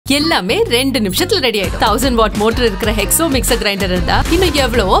எல்லாமே 2 நிமிஷத்துல ரெடி ஆயிடும். 1000 வாட் மோட்டர் இருக்கிற ஹெக்ஸோ மிக்சர் கிரைண்டர் இருந்தா இன்னும்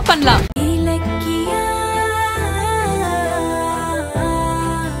எவ்வளவோ பண்ணலாம்.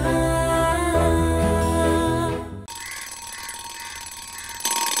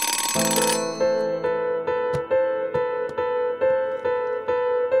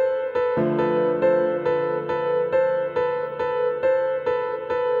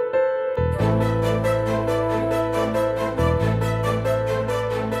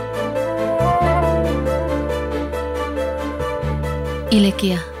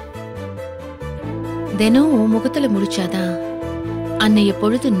 இலக்கியா, தினம் உன் முகத்துல முடிச்சாதான் அன்னைய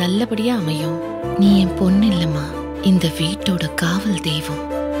பொழுது நல்லபடியா அமையும். நீ என் பொண்ணு இல்லம்மா, இந்த வீட்டோட காவல் தெய்வம்.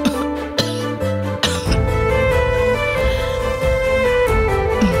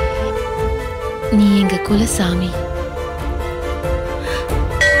 நீ எங்க குலசாமி.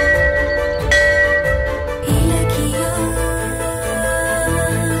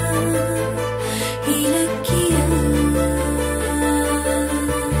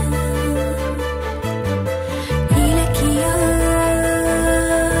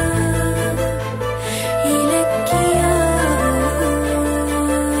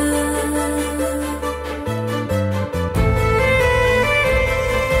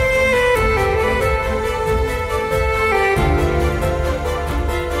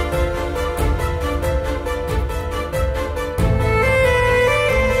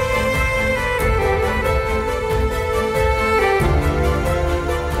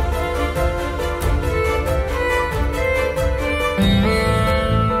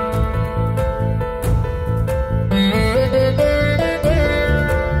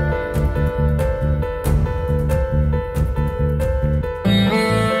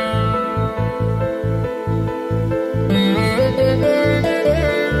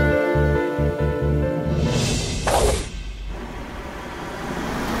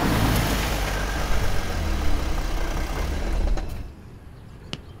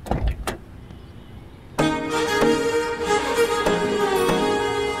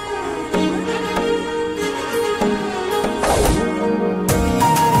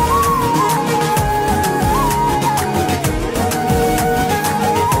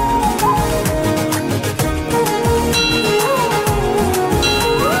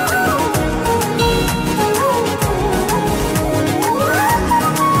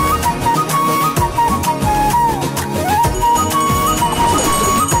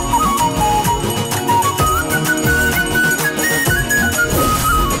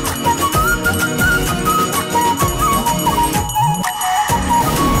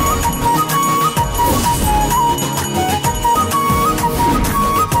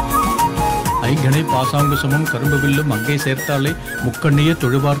 பாசாங்குசமும் கரும்பு வில்லும் அங்கே சேர்த்தாலே முக்கண்ணிய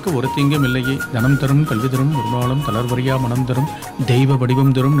தொழுவார்க்கு ஒரு தீங்கும் இல்லையே. தனம் தரும் கல்வி தரும் ஒரு நாளும் தளர்வறியா மனம் தரும் தெய்வ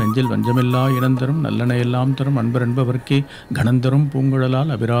வடிவம் தரும் நெஞ்சில் வஞ்சமில்லா இனம் தரும் நல்லெண்ண எல்லாம் தரும் அன்பர் என்பவர்க்கே கணந்தரும்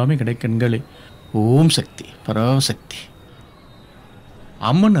பூங்குழலால் அபிராமி கிடைக்கண்களே. ஓம் சக்தி பராசக்தி.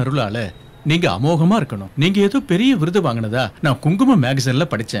 அம்மன் அருளால நீங்க அமோகமா இருக்கணும். நீங்க ஏதோ பெரிய விருது வாங்கினதா நான் குங்கும மேகசின்ல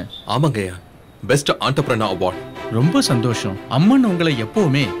படிச்சேன். ஆமாங்கய்யா, பெஸ்ட் ஆண்டர்பிரனர் அவார்ட். ரொம்ப சந்தோஷம். அம்மன் உங்களை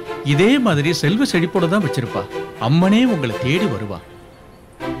எப்பவுமே இதே மாதிரி செல்வ செழிப்போட தான் வச்சிருப்பா. அம்மனே உங்களை தேடி வருவா.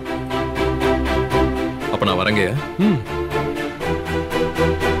 அப்ப நான் வரேங்க.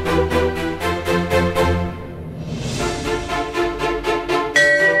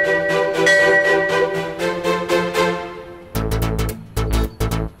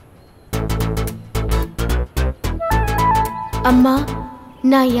 அம்மா,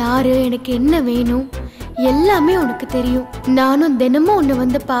 நான் யாரு, எனக்கு என்ன வேணும் எல்லாமே உனக்கு தெரியும். நானும் தினமும் உன்னை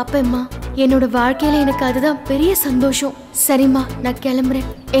வந்து பாப்பேம்மா. என்னோட வாழ்க்கையில எனக்கு அதுதான் பெரிய சந்தோஷம். சரிம்மா, நான் கிளம்புறேன்.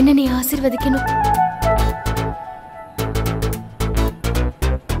 என்ன நீ ஆசீர்வதிக்கணும்.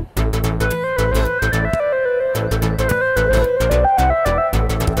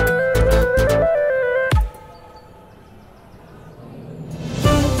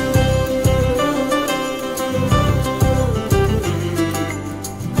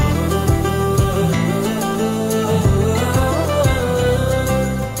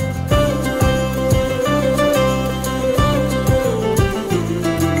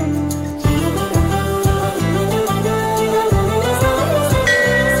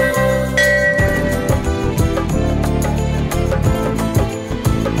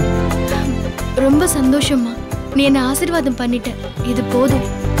 ரொம்ப சந்தோஷமா. நீ என்ன ஆசீர்வாதம் பண்ணிட்ட, இது போதும்.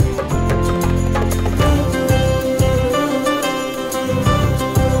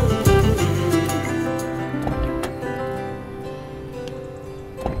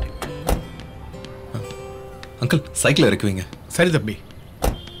 Uncle, cycle இறக்குவீங்க. சரி தம்பி.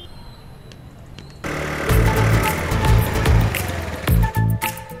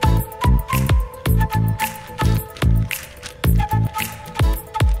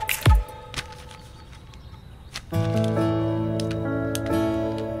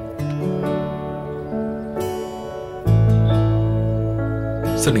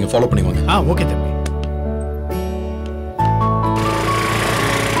 சார் நீங்க ஃபாலோ பண்ணி வாங்க. ஓகே தம்பி.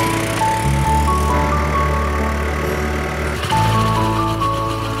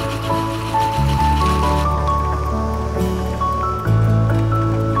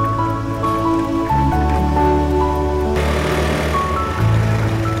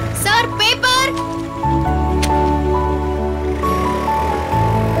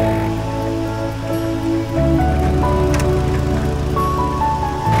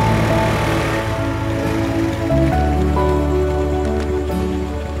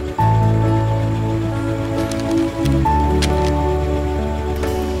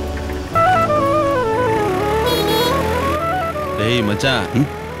 மச்சான்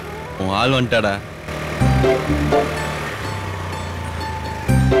உன் ஆள் வந்துட்டாடா.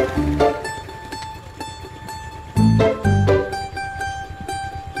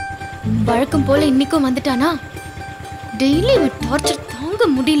 வழக்கம் போல இன்னைக்கும் வந்துட்டானா? டெய்லி டார்ச்சர் தாங்க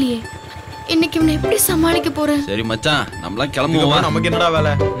முடியலையே. இன்னைக்கு இவனை எப்படி சமாளிக்க போறேன்? சரி மச்சான் நம்மளாம் கிளம்புவோம். நமக்கு என்னடா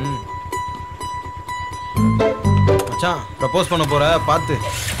வேலை? மச்சான் ப்ரப்போஸ் பண்ண போற பார்த்து.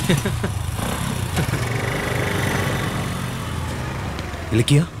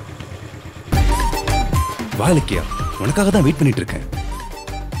 இலக்கியா வா. இலக்கியா உனக்காக தான் வெயிட் பண்ணிட்டு இருக்கேன்.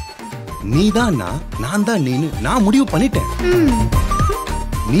 நீ தான் நான் தான் நீன்னு நான் முடிவு பண்ணிட்டேன்.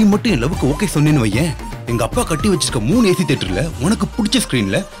 நீ மட்டும் என் லவ்வுக்கு ஓகே சொன்னேன்னு வையேன், எங்க அப்பா கட்டி வச்சிருக்க 3 ஏசி தியேட்டர்ல உனக்கு பிடிச்ச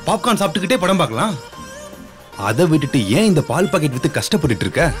ஸ்கிரீன்ல பாப்கார்ன் சாப்பிட்டுக்கிட்டே படம் பார்க்கலாம். அதை விட்டுட்டு ஏன் இந்த பால் பாக்கெட் வித்து கஷ்டப்பட்டுட்டு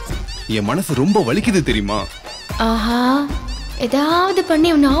இருக்க? என் மனசு ரொம்ப வலிக்குது தெரியுமா? ஆஹா, ஏதாவது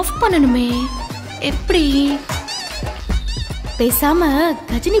பண்ணி அவனை ஆஃப் பண்ணணுமே. எப்படி? பேசாம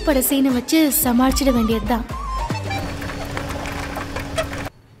கஜினி பட சீனை வச்சு சமாளிச்சிட வேண்டியதுதான்.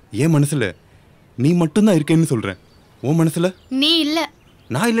 என் மனசுல நீ மட்டும்தான் இருக்கேன்னு சொல்றேன். உன் மனசுல நீ இல்ல.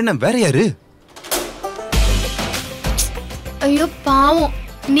 நான் இல்லைன்னா வேற யாரு? ஐயோ பாவம்,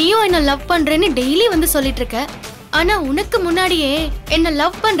 நீயும் என்ன லவ் பண்றேன்னு டெய்லி வந்து சொல்லிட்டு இருக்க. ஆனா உனக்கு முன்னாடியே என்ன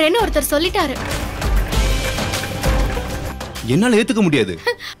லவ் பண்றேன்னு ஒருத்தர் சொல்லிட்டாரு. என்னால ஏத்துக்க முடியாது.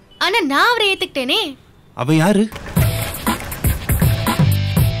 ஆனா நான் அவரை ஏத்துக்கிட்டேனே. அவன் யாரு?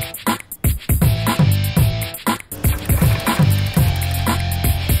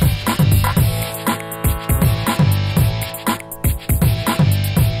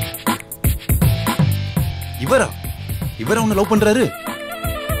 இவரா உன்னை லவ் பண்றாரு?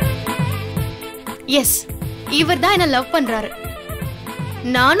 எஸ், இவர் தான் என்ன லவ் பண்றாரு.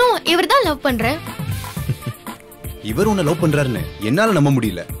 நானும் இவர் தான் லவ் பண்றேன். இவர் உன்னை லவ் பண்றாருன்னு என்னால நம்ப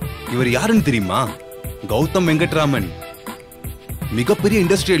முடியல. இவர் யாருன்னு தெரியுமா? கௌதம் வெங்கட்ராமன், மிகப்பெரிய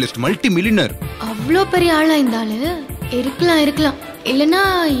இண்டஸ்ட்ரியலிஸ்ட், மல்டி மில்லியனர். அவ்வளோ பெரிய ஆளா இருந்தாலும் இருக்கலாம். இல்லனா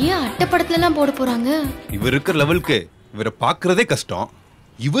ஏன் அட்டப்படத்துல எல்லாம் போட போறாங்க? இவர் இருக்கிற லெவலுக்கு இவரை பாக்குறதே கஷ்டம்.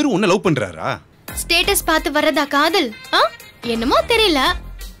 இவர் உன்னை லவ் பண்றாரா? ஸ்டேட்டஸ் பார்த்து வரதா காதல்? என்னமோ தெரியல.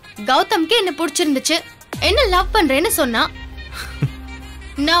 கௌதம்க்கு என்ன பிடிச்சிருந்துச்சு, என்ன லவ் பண்றேன்னு சொன்னா.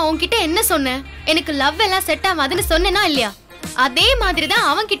 நான் உன்கிட்ட என்ன சொன்னேன்? எனக்கு லவ் எல்லாம் செட் ஆகாதுன்னு சொன்னேனா இல்லையா? அதே மாதிரி தான்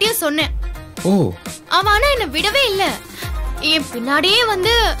அவன்கிட்டயும் சொன்னேன். அவன் ஆனா என்ன விடவே இல்ல. என் பின்னாடியே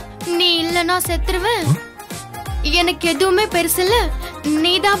வந்து நீ இல்லனா செத்துருவேன், எனக்கு எதுவுமே பெருசு இல்ல,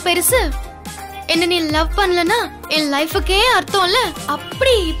 நீதான் பெருசு, என்ன நீ லவ் பண்ணலனா என் லைஃபுக்கே அர்த்தம் இல்ல,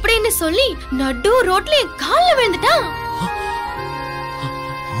 அப்படி இப்படின்னு சொல்லி நடு ரோட்ல என் கால்ல விழுந்துட்டான்.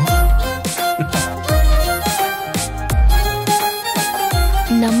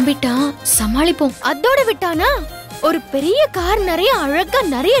 நம்பிட்டான், சமாளிப்போம். அதோட விட்டானா ஒரு பெரிய கார் நிறைய அழகா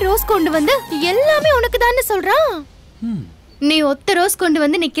நிறைய ரோஸ் கொண்டு வந்து எல்லாமே உனக்கு தானே சொல்றான். நீ ஒத்த ரோஸ் கொண்டு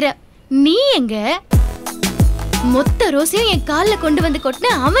வந்து நிக்கிற, நீ எங்க? மொத்த ரோஸையும் என் கால்ல கொண்டு வந்து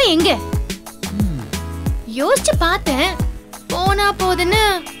கொட்டின அவன் எங்க? யோசிச்சு பார்த்தேன், போனா போதுன்னு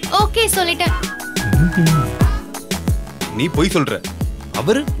ஓகே சொல்லிட்டேன். நீ போய் சொல்ற.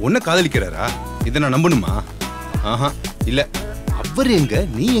 அவரு உன்னை காதலிக்கிறாரா? இதை நான் நம்பணுமா? ஆஹா இல்ல. அவர் எங்க,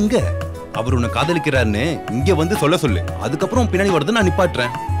 நீ எங்க? அவர் உன்னை காதலிக்கிறாருன்னு இங்க வந்து சொல்ல சொல்லு. அதுக்கப்புறம் பின்னாடி வரது நான்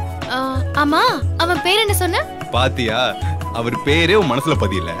நிப்பாட்டுறேன். ஆமா, அவன் பேர் என்ன சொன்ன? பாத்தியா, அவர் பேரே உன் மனசுல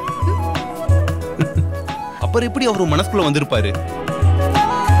பதியல. அப்புறம் எப்படி அவர் மனசுக்குள்ள வந்திருப்பாரு?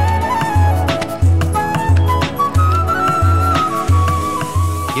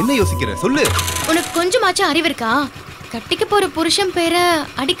 என்ன யோசிக்கிற? சொல்லு. உனக்கு கொஞ்சமாச்சும் அறிவு இருக்கா? கட்டிக்க போற புருஷன் பேரை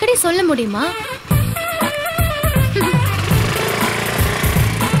அடிக்கடி சொல்ல முடியுமா?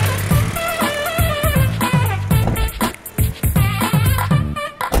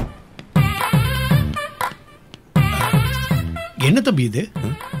 என்ன தம்பி இது?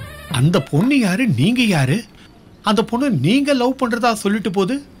 அந்த பொண்ணு யாரு, நீங்க யாரு? அந்த பொண்ணு நீங்க லவ் பண்றதா சொல்லிட்டு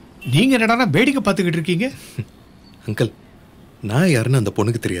போது நீங்க என்னடா வேடிக்கை பார்த்துக்கிட்டு இருக்கீங்க? அங்கிள், நான் யாருன்னு அந்த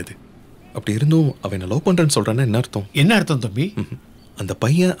பொண்ணுக்கு தெரியாது. அப்படி இருந்தும் அவன் என்ன லவ் பண்றேன்னு சொல்றான்னா என்ன அர்த்தம்? என்ன அர்த்தம் தம்பி? அந்த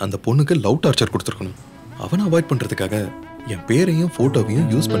பையன் அந்த பொண்ணுக்கு லவ் டார்ச்சர் கொடுத்துருக்கணும். அவனை அவாய்ட் பண்றதுக்காக என் பேரையும் போட்டோவையும்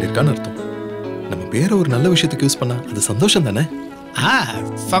யூஸ் பண்ணிருக்கான்னு அர்த்தம். நம்ம பேரை ஒரு நல்ல விஷயத்துக்கு யூஸ் பண்ணா அது சந்தோஷம் தானே?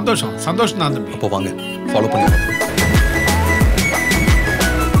 சந்தோஷம் சந்தோஷம் தான் தம்பி. அப்போ வாங்க ஃபாலோ பண்ணிடுவோம்.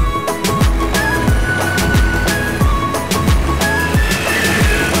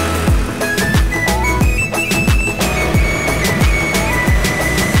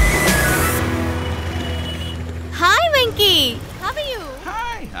 Hi Venky, how are you?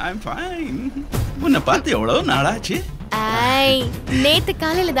 Hi, I'm fine. உன்னை பார்த்து எவ்வளவு நாளாச்சு? ஐ, நேத்து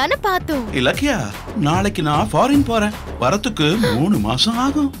காலையில தானே பார்த்தோம். இலக்கியா, நாளைக்கு நான் ஃபாரின் போறேன். வரத்துக்கு 3 மாசம்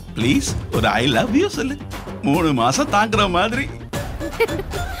ஆகும். ப்ளீஸ் ஒரு ஐ லவ் யூ சொல்லு. 3 மாசம் தாங்குற மாதிரி.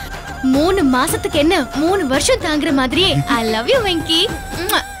 3 மாசத்துக்கு என்ன 3 வருஷம் தாங்குற மாதிரி. I love you Venky.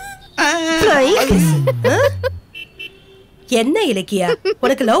 என்ன இலக்கியா,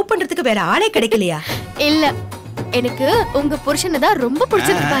 உனக்கு லவ் பண்றதுக்கு வேற ஆளே கிடைக்கலையா? இல்ல, எனக்கு உங்க புருஷனை தான் ரொம்ப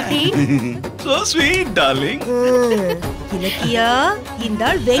பிடிச்சது பாட்டி. So sweet darling. இலக்கியா, இந்த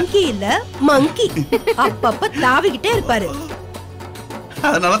ஆள் வெங்கி இல்ல மங்கி. அப்பப்ப தாவிக்கிட்டே இருப்பாரு.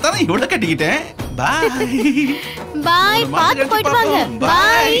 அதனால தான் இவள கட்டிக்கிட்டேன். பை பை, பாத்து போயிட்டு வாங்க.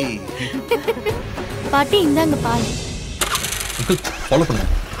 பை பாட்டி, இந்தாங்க பால். அங்கிள் ஃபாலோ பண்ணுங்க.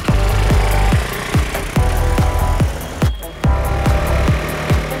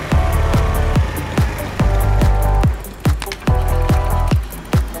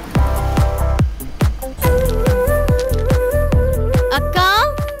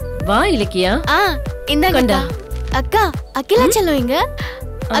 வா இலக்கியா. இந்தாங்க அக்கா. அகிலா செல்லுங்க.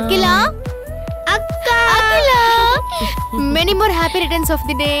 அகிலா, அக்கா, Akila, many more happy returns of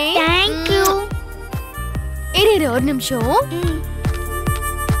the day. Thank you. இரு ஒரு நிமிஷம்.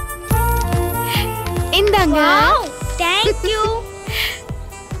 இந்தாங்க. Thank you.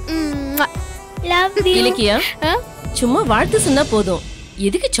 Love you. Ilakkiya, சும்மா வாழ்த்து சொன்னா போதும்.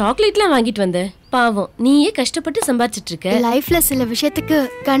 எதுக்கு சாக்லேட்லாம் வாங்கிட்டு வந்த? பாவம், நீயே கஷ்டப்பட்டு சம்பாதிச்சிட்டு இருக்க. லைஃப்ல சில விஷயத்துக்கு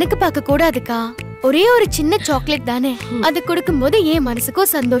கணக்கு பார்க்க கூடாதுக்கா. ஒரே ஒரு சின்ன சாக்லேட் தானே, அது கொடுக்கும் போது என்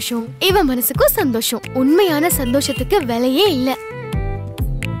மனசுக்கும் சந்தோஷம், இவன் மனசுக்கும் சந்தோஷம். உண்மையான சந்தோஷத்துக்கு விலையே இல்ல.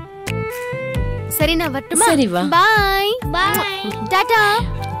 சரி, நான் வரட்டுமா? சரி, வா. By by. டாடா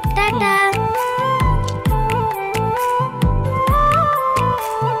டாடா.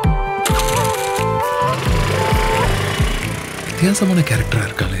 வித்தியாசமான கேரக்டரா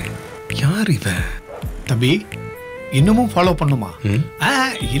இருக்காளே, யார் இவ? தம்பி, இன்னமும் ஃபாலோ பண்ணுமா?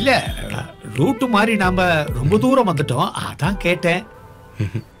 இல்ல, ரூட் மாதிரி நாம ரொம்ப தூரம் வந்துட்டோம், அதான் கேட்டேன்.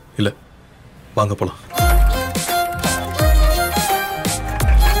 இல்ல, வாங்க போலாம்.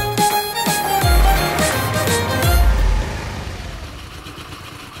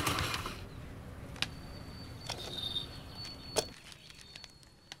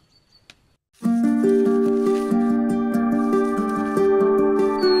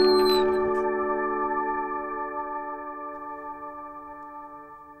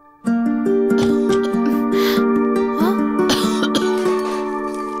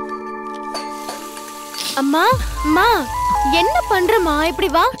 அம்மா, அம்மா, என்ன பண்றமா? இப்படி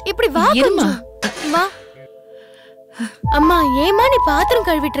வா, இப்படி வா. வா. அம்மா, ஏமா நீ பாத்திரம்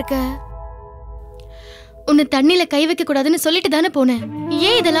கழுவிட்டு இருக்க? உன்னை தண்ணில கை வைக்க கூடாதுன்னு சொல்லிட்டு தானே போனேன்.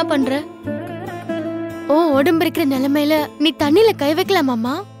 ஏன் இதெல்லாம் பண்ற? ஓ, உடம்பு இருக்கிற நிலைமையில நீ தண்ணில கை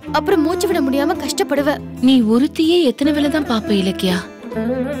வைக்கலாமாமா? அப்புறம் மூச்சு விட முடியாம கஷ்டப்படுவ. நீ ஒருத்தியே எத்தனை வேலை தான் பாப்ப இலக்கியா?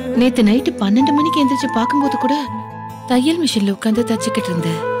 நேத்து நைட்டு 12 மணிக்கு எந்திரிச்சு பாக்கும்போது கூட தையல் மிஷின்ல உட்காந்து தச்சுக்கிட்டு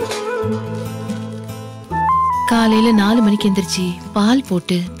இருந்த. காலையில 4 மணிக்கு எந்திரிச்சு பால்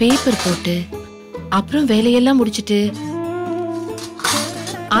போட்டு பேப்பர் போட்டு அப்புறம் வேலையெல்லாம் முடிச்சிட்டு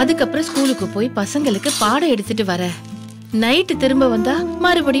அதுக்கப்புறம் ஸ்கூலுக்கு போய் பசங்களுக்கு பாடம் எடுத்துட்டு வர. நைட்டு திரும்ப வந்தா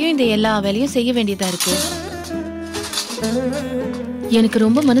மறுபடியும் இந்த எல்லா வேலையும் செய்ய வேண்டியதா இருக்கு. எனக்கு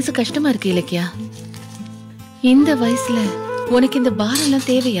ரொம்ப மனசு கஷ்டமா இருக்கு இலக்கியா. இந்த வயசுல உனக்கு இந்த பாரம் எல்லாம்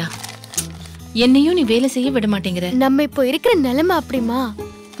தேவையா? என்னையும் நீ வேலை செய்ய விட மாட்டேங்கிற. நம்ம இப்போ இருக்கிற நிலைமை அப்படிமா?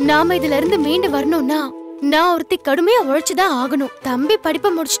 நாம இதுல இருந்து மீண்டு வரணும்னா நான் ஒருத்தி கடுமையா உழைச்சுதான் ஆகணும். தம்பி படிப்பை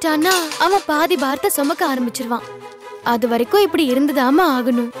முடிச்சிட்டான்னா அவன் பாதி பாரத்தை சுமக்க ஆரம்பிச்சிருவான். அது வரைக்கும் இப்படி இருந்துதாம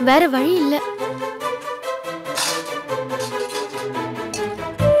ஆகணும், வேற வழி இல்ல.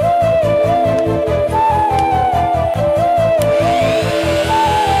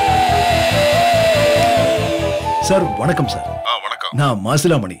 சார் வணக்கம் சார். வணக்கம். நான்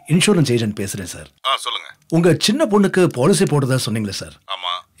மாசிலாமணி, இன்சூரன்ஸ் ஏஜென்ட் பேசுறேன் சார். சொல்லுங்க. உங்க சின்ன பொண்ணுக்கு பாலிசி போடுறதா சொன்னீங்களே சார்.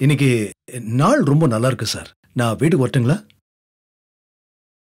 ஆமா. இன்னைக்கு நாள் ரொம்ப நல்லா இருக்கு சார். நான் வீட்டுக்கு வரட்டுங்களா?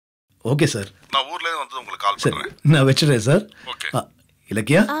 Okay sir. நான் ஊர்ல இருந்து வந்து உங்களுக்கு கால் பண்றேன். நான் வச்சிடுறேன் சார். ஓகே.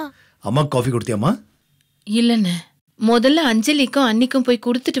 இலக்கியா, அம்மா காஃபி கொடுத்தியாமா? இல்லன்னு முதல்ல அஞ்சலிக்கும் அன்னிக்கும் போய்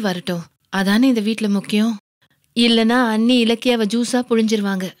கொடுத்துட்டு வரட்டும். அதானே இந்த வீட்டுல முக்கியம். இல்லனா அண்ணி இலக்கியாவை ஜூஸா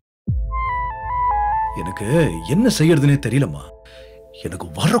புழிஞ்சிருவாங்க. எனக்கு என்ன செய்யறதுனே தெரியலம்மா. எனக்கு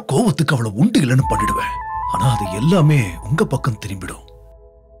வர கோவத்துக்கு அவளை உண்டு இல்லைன்னு பண்ணிடுவேன். ஆனா அது எல்லாமே உங்க பக்கம் திரும்பிடும்.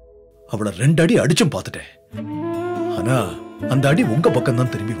 அவளை 2 அடி அடிச்சும் பார்த்துட்டேன். ஆனா அந்த அடி உங்க பக்கம்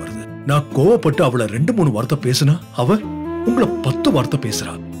தான் திரும்பி வருது. நான் கோவப்பட்டு அவளை 2-3 வார்த்தை பேசினா அவ உங்களை 10 வார்த்தை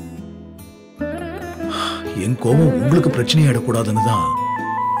பேசுறா. என் கோபம் உங்களுக்கு பிரச்சனையாயிடக்கூடாதுன்னு தான்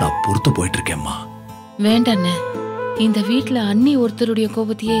நான் பொறுத்து போயிட்டு இருக்கேன்மா. வேண்டாண்ணே, இந்த வீட்ல அண்ணி ஒருத்தருடைய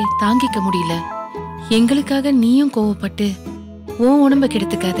கோபத்தையே தாங்கிக்க முடியல. எங்களுக்காக நீயும் கோவப்பட்டு உன் உடம்ப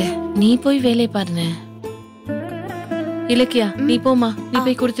கெடுத்துக்காத. நீ போய் வேலை பாருன. இலக்கியா, நீ போமா, நீ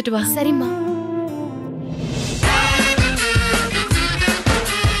போய் கொடுத்துட்டு வா. சரிம்மா.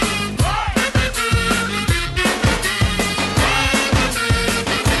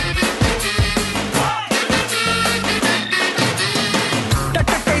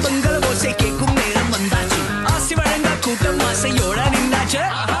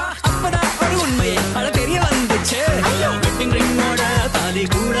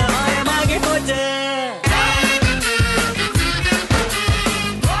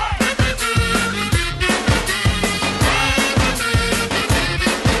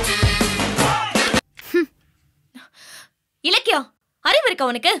 இலக்கியா, அறிவு இருக்கா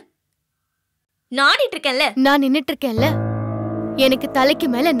உனக்கு? நாடிட்டு இருக்கேன்ல. நான் நின்னுட்டு இருக்கேன்ல. எனக்கு தலைக்கு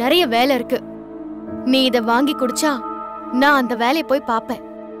மேல நிறைய வேலை இருக்கு. நீ இத வாங்கி குடிச்சா நான் அந்த வேலையை போய் பாப்பேன்.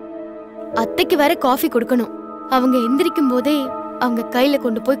 அத்தைக்கு வேற காஃபி கொடுக்கணும். அவங்க எந்திரிக்கும் போதே அவங்க கையில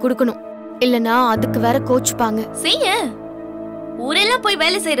கொண்டு போய் கொடுக்கணும். இல்லனா அதுக்கு வேற கோச்சுப்பாங்க. செய்ய ஊரெல்லாம் போய்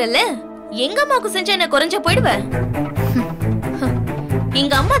வேலை செய்யறல்ல, எங்க அம்மாவுக்கு செஞ்சா என்ன குறைஞ்ச போயிடுவேன்?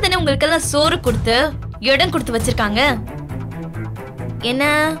 எங்க அம்மா தானே உங்களுக்கு எல்லாம் சோறு கொடுத்து இடம் கொடுத்து வச்சிருக்காங்க. என்ன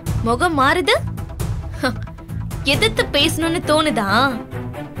முகம் மாறுது? எதிர்த்து பேசணும்னு தோணுதா?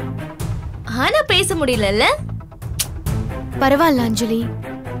 ஆனா பேச முடியல. பரவாயில்ல அஞ்சலி,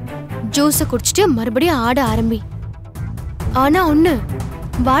 ஜூஸ குடிச்சிட்டு மறுபடியும் ஆட ஆரம்பி. ஆனா ஒண்ணு,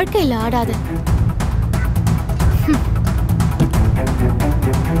 வாழ்க்கையில ஆடாத.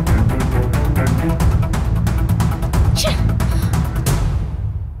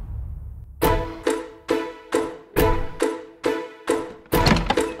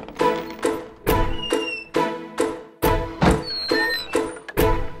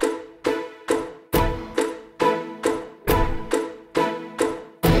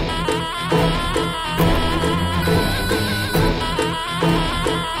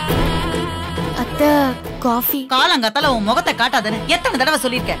 காஃபி. காலங்காத்தால உன் முகத்தை காட்டாதன்னு எத்தனை தடவை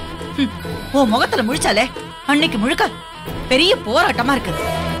சொல்லிருக்கேன். உன் முகத்துல முழிச்சாலே அன்னைக்கு முழுக்க பெரிய போராட்டமா இருக்கு.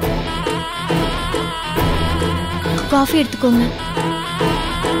 காஃபி எடுத்துக்கோங்க.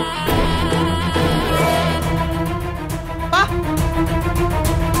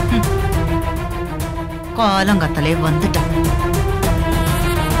 காலங்காத்தாலே வந்துட்டான்.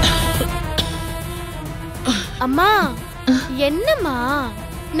 அம்மா, என்னம்மா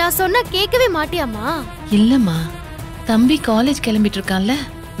நான் சொன்னா கேட்கவே மாட்டியாமா? இல்லம்மா, தம்பி காலேஜ் கிளம்பிட்டு இருக்கான்ல,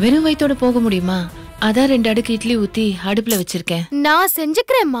 வெறும் வயித்தோட போக முடியுமா? அதான் 2 அடுக்கு இட்லி ஊத்தி அடுப்புல வச்சிருக்கேன். நான்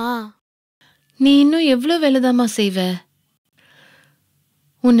செஞ்சுக்கிறேம்மா. நீ இன்னும் எவ்வளவு வேலைதாம்மா செய்வ?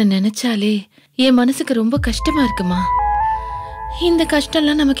 உன்னை நினைச்சாலே என் மனசுக்கு ரொம்ப கஷ்டமா இருக்குமா. இந்த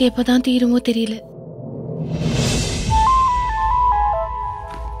கஷ்டம்லாம் நமக்கு எப்பதான் தீருமோ தெரியல.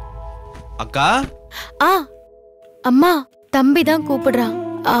 அக்கா. அம்மா, தம்பி தான் கூப்பிடுறான்.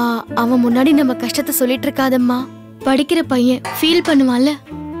 அவன் முன்னாடி நம்ம கஷ்டத்தை சொல்லிட்டு இருக்காதம்மா. படிக்கிற பையன் ஃபீல் பண்ணுவான்ல.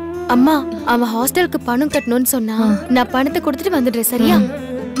 அம்மா, அவன் ஹாஸ்டலுக்கு பணம் கட்டணும்னு சொன்னா நான் பணத்தை கொடுத்துட்டு வந்துடுறேன். சரியா?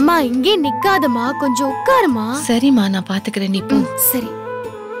 அம்மா, இங்கே நிக்காதம்மா, கொஞ்சம் உட்காருமா. சரிம்மா, நான் பாத்துக்கிறேன். நீ போ. சரி.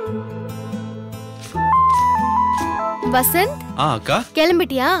 வசந்த். அக்கா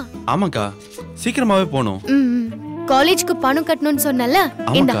கிளம்பிட்டியா? ஆமாக்கா, சீக்கிரமாவே போணும். காலேஜ்க்கு பணம் கட்டணும்னு சொன்னல,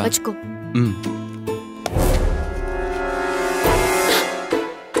 இந்த வச்சுக்கோ.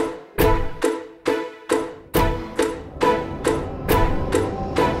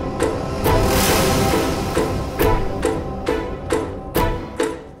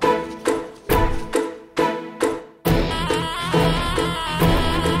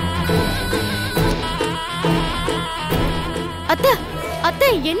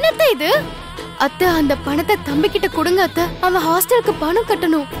 என்னத்த இது? அத்தை, அந்த பணத்தை தம்பி கிட்ட கொடுங்க அத்தை. அவன் ஹாஸ்டலுக்கு பணம்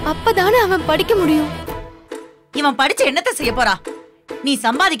கட்டணும். அப்பதானே அவன் படிக்க முடியும். இவன் படிச்சு என்னத்த செய்ய போறா? நீ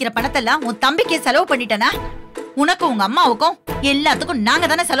சம்பாதிக்கிற பணத்தெல்லாம் உன் தம்பிக்கே செலவு பண்ணிட்டனா? உனக்கும் உங்க அம்மாவுக்கும் எல்லாத்துக்கும் நாங்க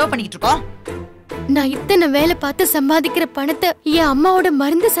தானே செலவு பண்ணிட்டு இருக்கோம். நான் இத்தனை வேலை பார்த்து சம்பாதிக்கிற பணத்தை என் அம்மாவோட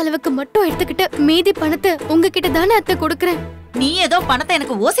மருந்து செலவுக்கு மட்டும் எடுத்துக்கிட்டு மீதி பணத்தை உங்ககிட்ட தானே அத்தை கொடுக்கறேன். நீ ஏதோ பணத்தை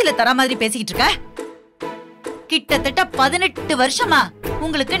எனக்கு ஓசில தர மாதிரி பேசிக்கிட்டு இருக்க. கிட்டத்தட்ட 18 வருஷமா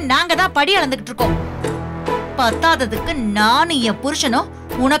உங்களுக்கு நாங்க தான் படி அளந்துகிட்டு இருக்கோம். பத்தாததுக்கு நானும் என் புருஷனும்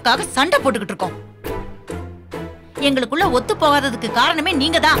உனக்காக சண்டை போட்டுக்கிட்டு இருக்கோம். எங்களுக்குள்ள ஒத்து போகாததுக்கு காரணமே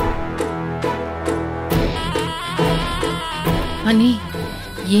நீங்க தான். அண்ணி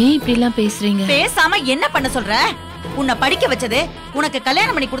ஏன் இப்படி எல்லாம் பேசுறீங்க? பேசாம என்ன பண்ண சொல்ற? உன்னை படிக்க வச்சது, உனக்கு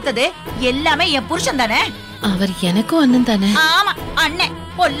கல்யாணம் பண்ணி கொடுத்தது எல்லாமே என் புருஷன் தானே. அவர் எனக்கும் அண்ணன் தானே. ஆமா, அண்ணன்,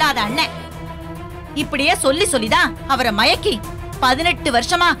 பொல்லாத அண்ணன். இப்படியே சொல்லி சொல்லிதான் அவரை மயக்கி 18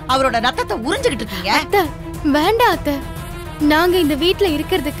 வருஷமா அவரோட ரத்தத்தை உறிஞ்சுகிட்டு இருக்கீங்க. வேண்டாம் அத்தை. நாங்க இந்த வீட்ல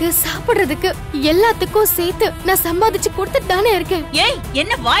இருக்கிறதுக்கு சாப்பிடுறதுக்கு எல்லாத்துக்கும் சேர்த்து நான் சம்பாதிச்சு கொடுத்துட்டு தானே இருக்கேன். ஏய்,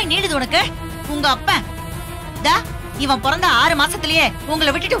 என்ன வாய் நீடுது உனக்கு? உங்க அப்பன் தா இவன் பிறந்த 6 மாசத்திலேயே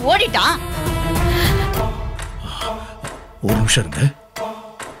உங்களை விட்டுட்டு ஓடிட்டான். ஒரு நிமிஷம் இருங்க.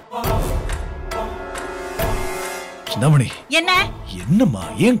 சின்னமணி, என்ன என்னம்மா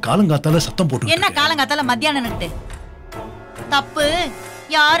ஏன் காலங்காத்தால சத்தம் போட்டு? என்ன காலங்காத்தால மத்தியானம் தப்பு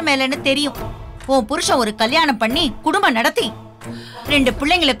யார் மேலன்னு தெரியும். உன் புருஷன் ஒரு கல்யாணம் பண்ணி குடும்பம் நடத்தி 2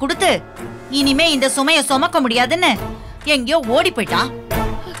 பிள்ளைங்களை கொடுத்து இனிமே இந்த சுமைய சுமக்க முடியாதுன்னு எங்கேயோ ஓடி போயிட்டான்.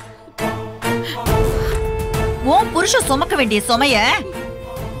 உன் புருஷன் சுமக்க வேண்டிய சுமைய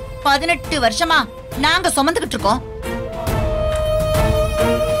 18 வருஷமா நாங்க சுமந்துகிட்டு இருக்கோம்.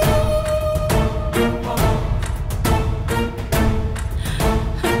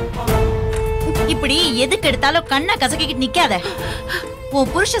 இப்படி எதுக்கு எடுத்தாலும் கண்ணை கசக்கிட்டு நிக்காத.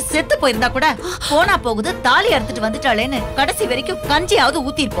 உன் புருஷன் செத்து போயிருந்தா கூட போனா போகுது, தாலி அறுத்துட்டு வந்துட்டாளேன்னு கடைசி வரைக்கும் கஞ்சியாவது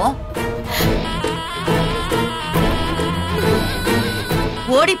ஊத்திருப்போம்.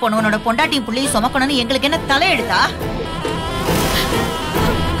 ஓடி போனவனோட பொண்டாட்டியும் புள்ளையும் சுமக்கணும்னு எங்களுக்கு என்ன தலையெடுத்தா?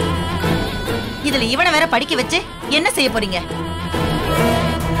 இதுல இவனை வேற படிக்க வச்சு என்ன செய்ய போறீங்க?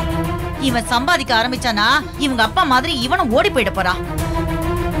 இவன் சம்பாதிக்க ஆரம்பிச்சானா இவங்க அப்பா மாதிரி இவனும் ஓடி போயிட போறான்.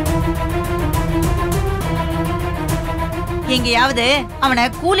 எங்கயாவது அவனை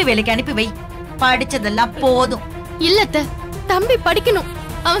கூலி வேலைக்கு அனுப்பி வை. படிச்சதெல்லாம் போதும். இல்லத்த, தம்பி படிக்கணும்.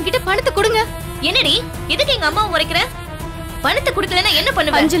 அவன் கிட்ட பணத்தை கொடுங்க. என்னடி எதுக்கு எங்க அம்மா முறைக்கிற? பணத்தை கொடுக்கலன்னா என்ன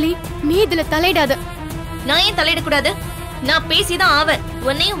பண்ணுவ? அஞ்சலி, நீ இதுல தலையிடாத. நான் ஏன் தலையிட கூடாது? நான் பேசிதான் ஆவேன்.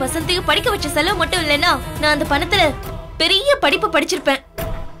 உன்னையும் வசந்தியும் படிக்க வச்ச செலவு மட்டும் இல்லைன்னா நான் அந்த பணத்துல பெரிய படிப்பு படிச்சிருப்பேன்.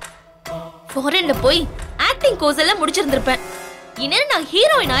 ஃபாரின்ல போய் ஆக்டிங் கோர்ஸ் எல்லாம் முடிச்சிருந்திருப்பேன். இன்னும் நான்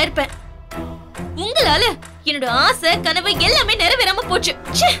ஹீரோயின் ஆயிருப்பேன். உங்களால என்னோட ஆசை கனவு எல்லாமே நிறைவேறாம போச்சு.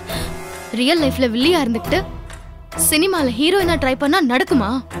 ரியல் லைஃப்ல வில்லியா இருந்துக்கிட்டு சினிமால ஹீரோயினா ட்ரை பண்ணா நடக்குமா?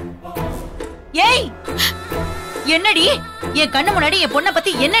 ஏய், என்னடி என் கண்ணு முன்னாடி என் பொண்ணை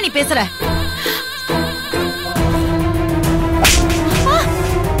பத்தி என்ன நீ பேசுற?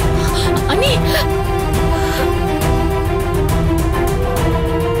 அண்ணி,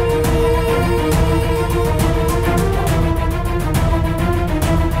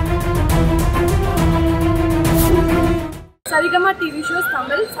 Saregama TV shows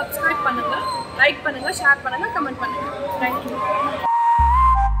Tamil subscribe பண்ணுங்க, லைக் பண்ணுங்க, ஷேர் பண்ணுங்க, கமெண்ட் பண்ணுங்க. தேங்க்யூ.